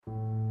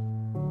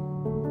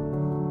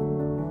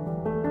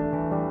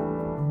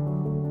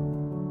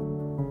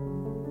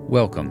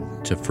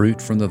Welcome to Fruit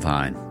from the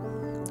Vine,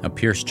 a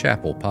Pierce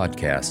Chapel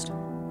podcast.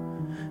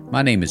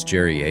 My name is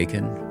Jerry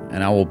Aiken,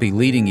 and I will be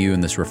leading you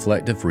in this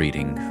reflective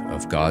reading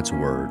of God's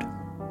Word.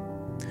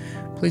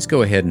 Please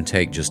go ahead and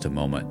take just a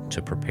moment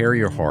to prepare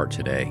your heart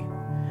today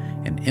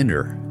and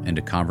enter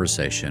into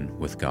conversation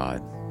with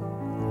God.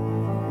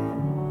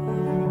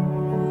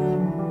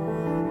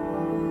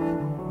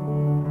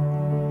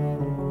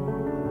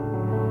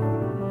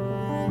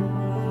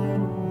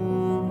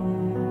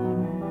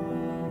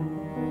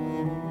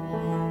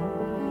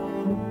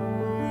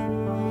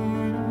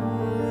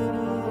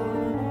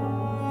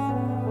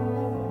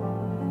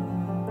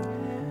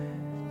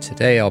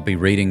 Today I'll be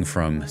reading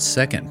from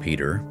 2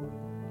 Peter,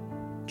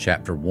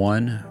 chapter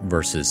 1,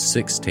 verses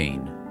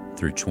 16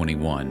 through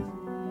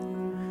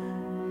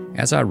 21.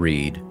 As I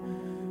read,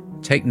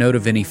 take note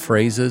of any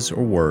phrases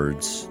or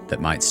words that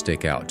might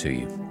stick out to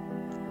you.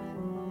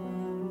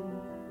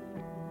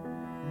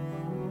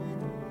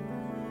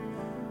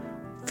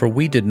 For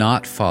we did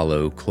not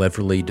follow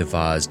cleverly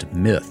devised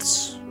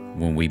myths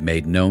when we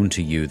made known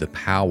to you the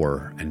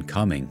power and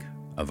coming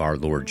of our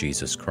Lord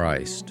Jesus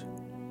Christ,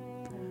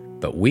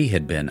 but we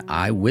had been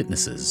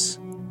eyewitnesses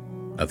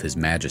of His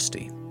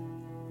majesty.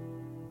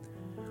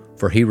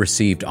 For He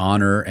received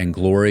honor and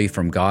glory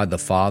from God the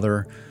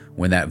Father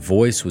when that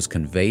voice was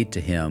conveyed to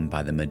Him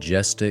by the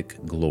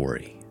majestic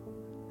glory,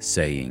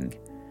 saying,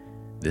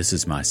 "This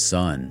is my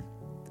Son,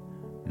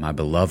 my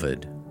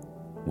beloved,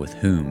 with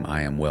whom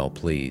I am well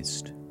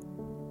pleased."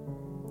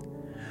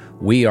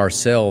 We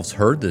ourselves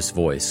heard this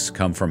voice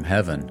come from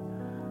heaven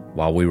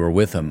while we were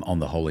with Him on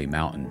the holy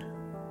mountain.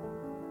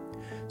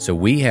 So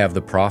we have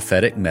the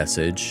prophetic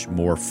message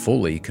more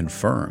fully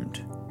confirmed.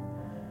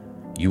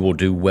 You will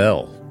do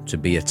well to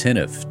be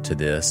attentive to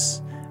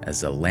this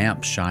as a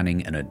lamp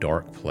shining in a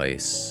dark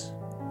place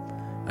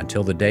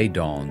until the day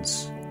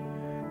dawns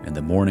and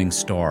the morning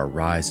star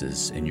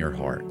rises in your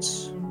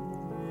hearts.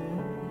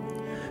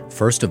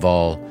 First of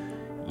all,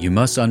 you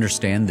must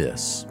understand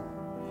this,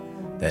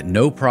 that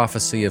no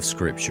prophecy of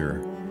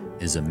Scripture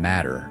is a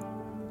matter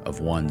of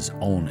one's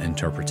own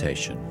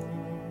interpretation,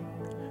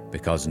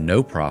 because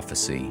no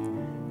prophecy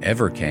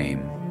ever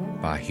came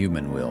by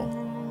human will,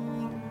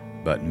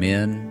 but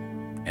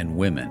men and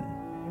women,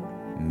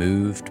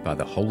 moved by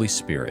the Holy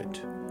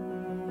Spirit,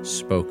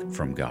 spoke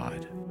from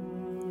God.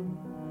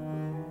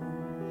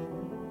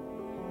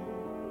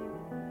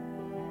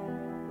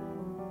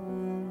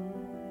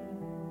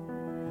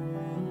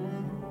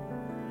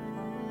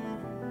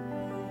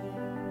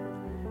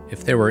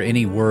 If there were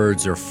any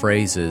words or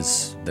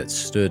phrases that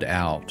stood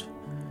out,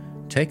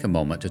 take a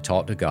moment to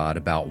talk to God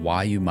about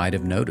why you might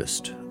have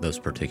noticed those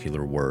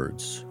particular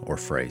words or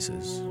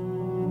phrases.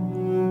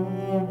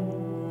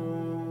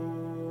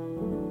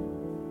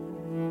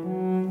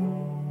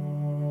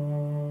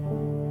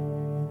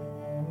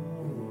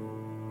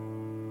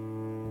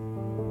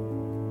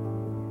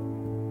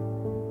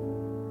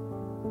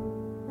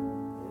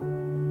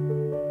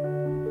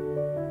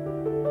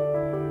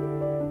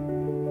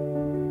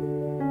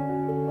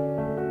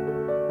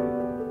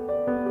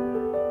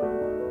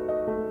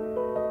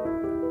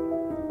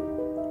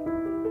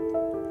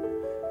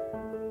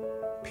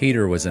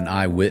 Peter was an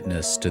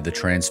eyewitness to the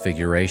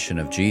transfiguration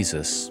of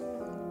Jesus.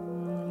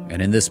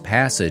 And in this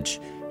passage,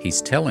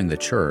 he's telling the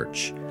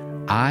church,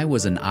 I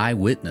was an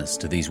eyewitness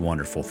to these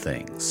wonderful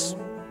things.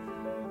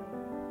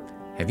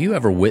 Have you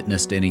ever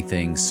witnessed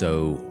anything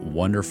so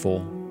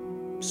wonderful,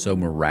 so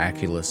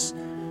miraculous,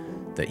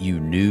 that you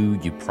knew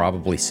you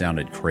probably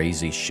sounded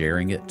crazy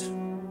sharing it,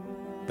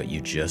 but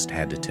you just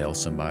had to tell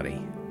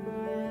somebody?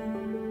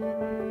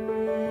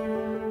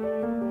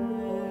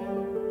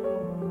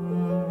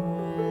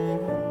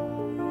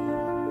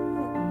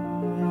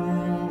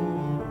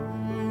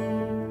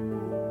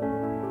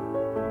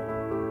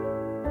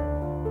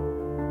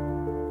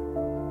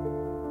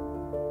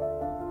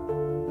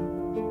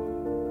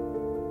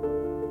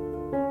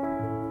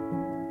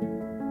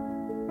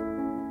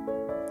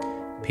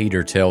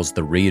 Peter tells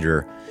the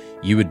reader,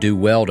 you would do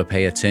well to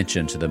pay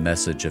attention to the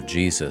message of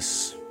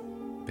Jesus,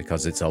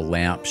 because it's a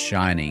lamp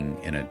shining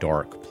in a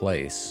dark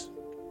place.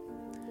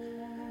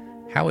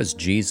 How is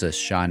Jesus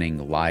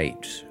shining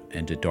light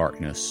into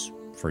darkness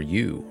for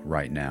you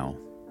right now?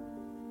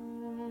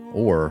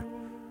 Or,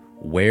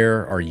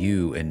 where are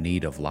you in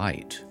need of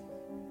light?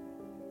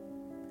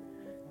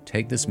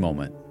 Take this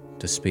moment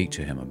to speak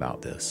to Him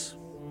about this.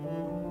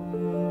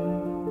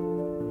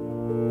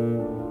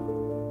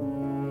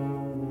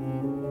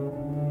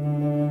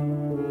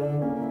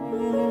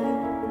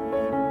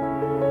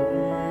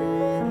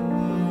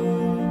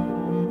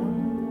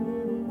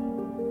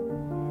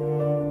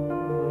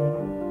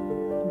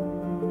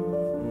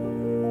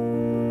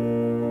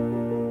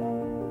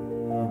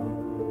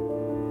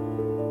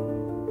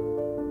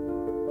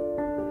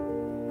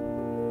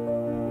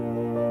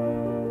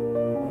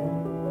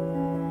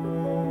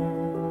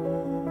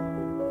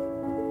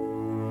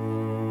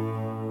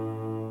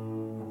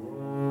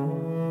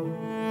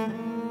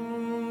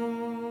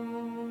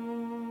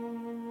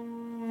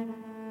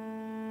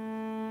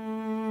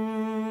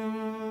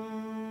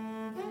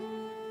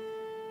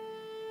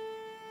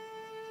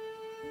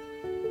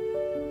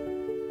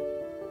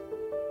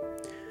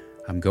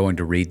 I'm going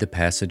to read the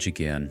passage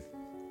again.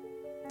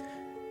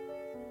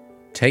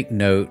 Take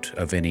note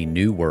of any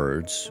new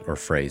words or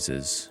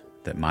phrases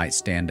that might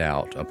stand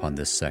out upon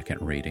this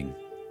second reading.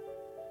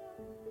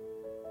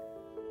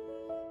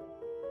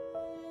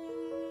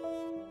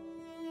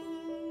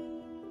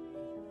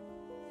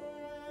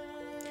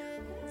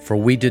 For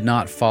we did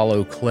not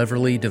follow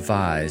cleverly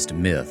devised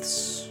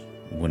myths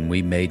when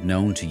we made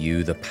known to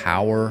you the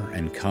power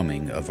and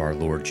coming of our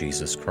Lord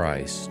Jesus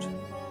Christ,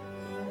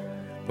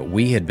 but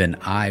we had been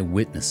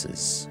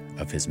eyewitnesses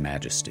of his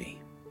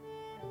majesty.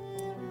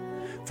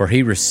 For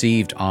he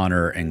received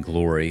honor and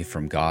glory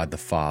from God the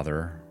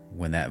Father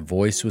when that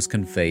voice was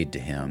conveyed to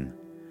him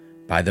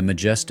by the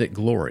majestic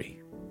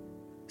glory,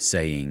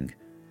 saying,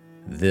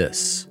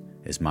 "This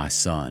is my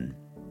Son,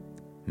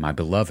 my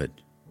beloved,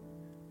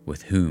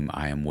 with whom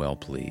I am well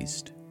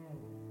pleased."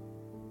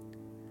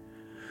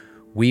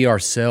 We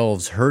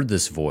ourselves heard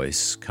this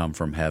voice come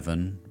from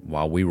heaven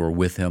while we were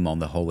with him on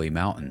the holy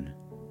mountain.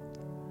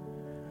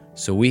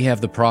 So we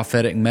have the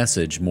prophetic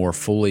message more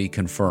fully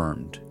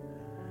confirmed.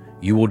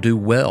 You will do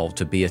well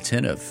to be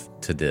attentive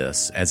to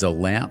this as a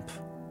lamp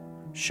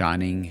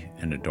shining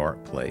in a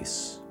dark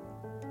place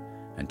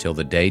until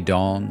the day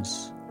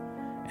dawns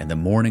and the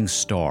morning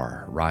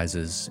star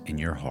rises in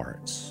your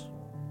hearts.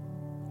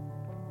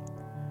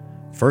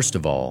 First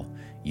of all,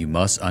 you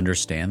must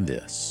understand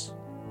this,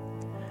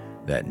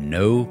 that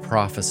no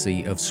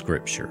prophecy of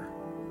Scripture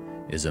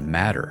is a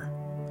matter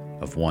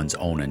of one's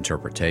own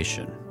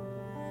interpretation,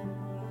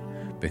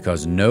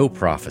 because no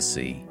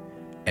prophecy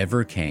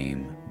ever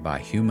came by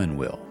human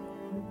will,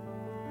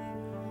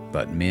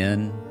 but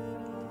men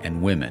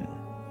and women,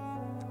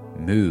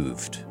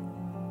 moved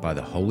by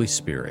the Holy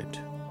Spirit,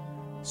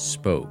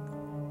 spoke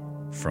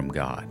from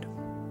God.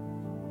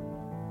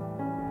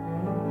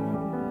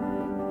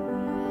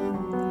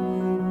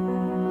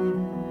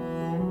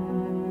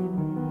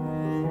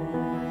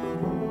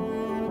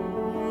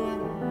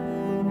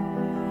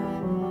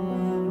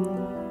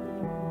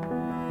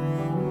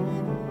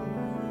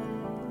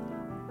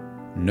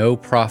 No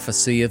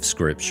prophecy of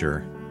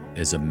Scripture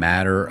is a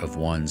matter of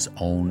one's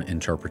own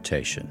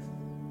interpretation,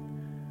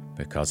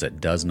 because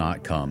it does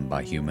not come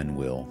by human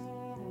will.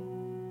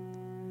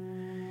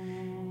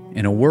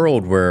 In a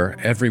world where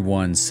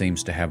everyone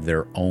seems to have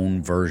their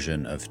own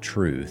version of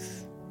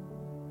truth,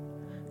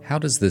 how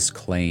does this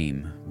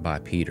claim by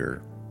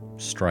Peter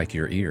strike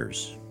your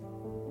ears?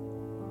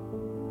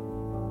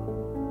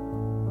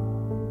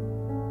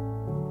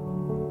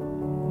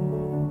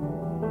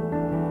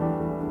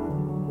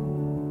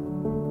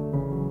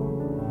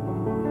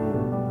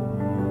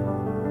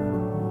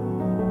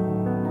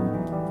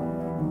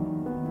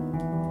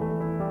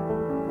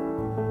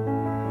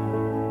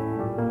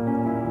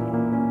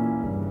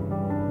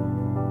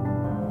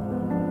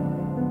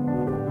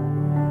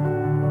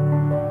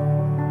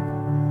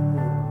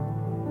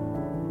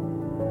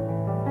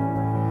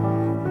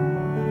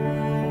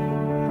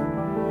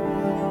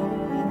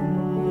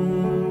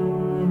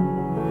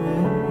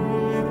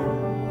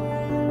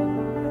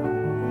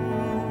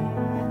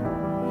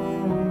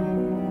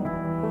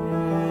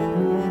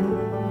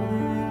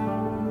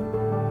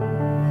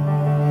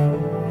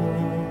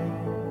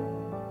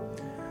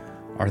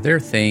 Are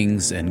there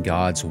things in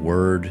God's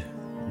Word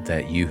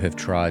that you have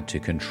tried to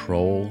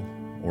control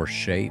or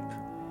shape,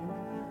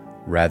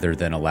 rather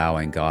than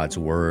allowing God's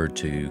Word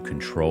to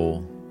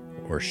control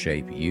or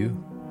shape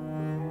you?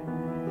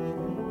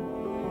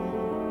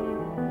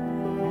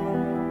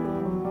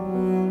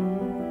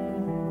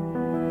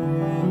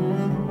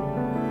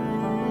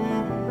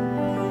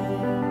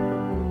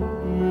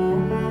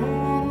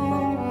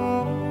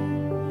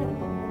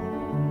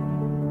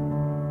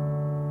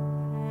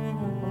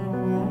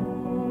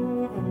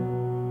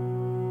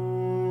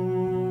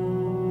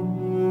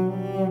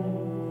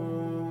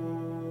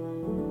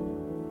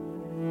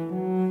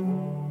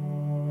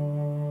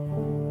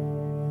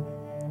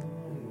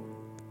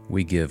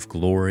 We give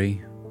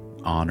glory,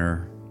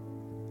 honor,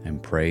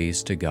 and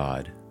praise to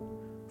God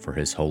for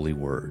His holy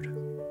word.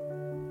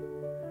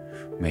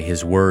 May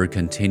His word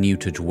continue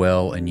to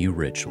dwell in you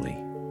richly,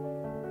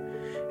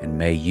 and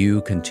may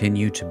you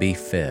continue to be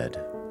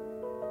fed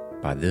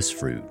by this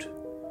fruit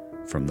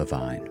from the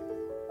vine.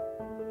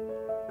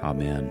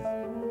 Amen.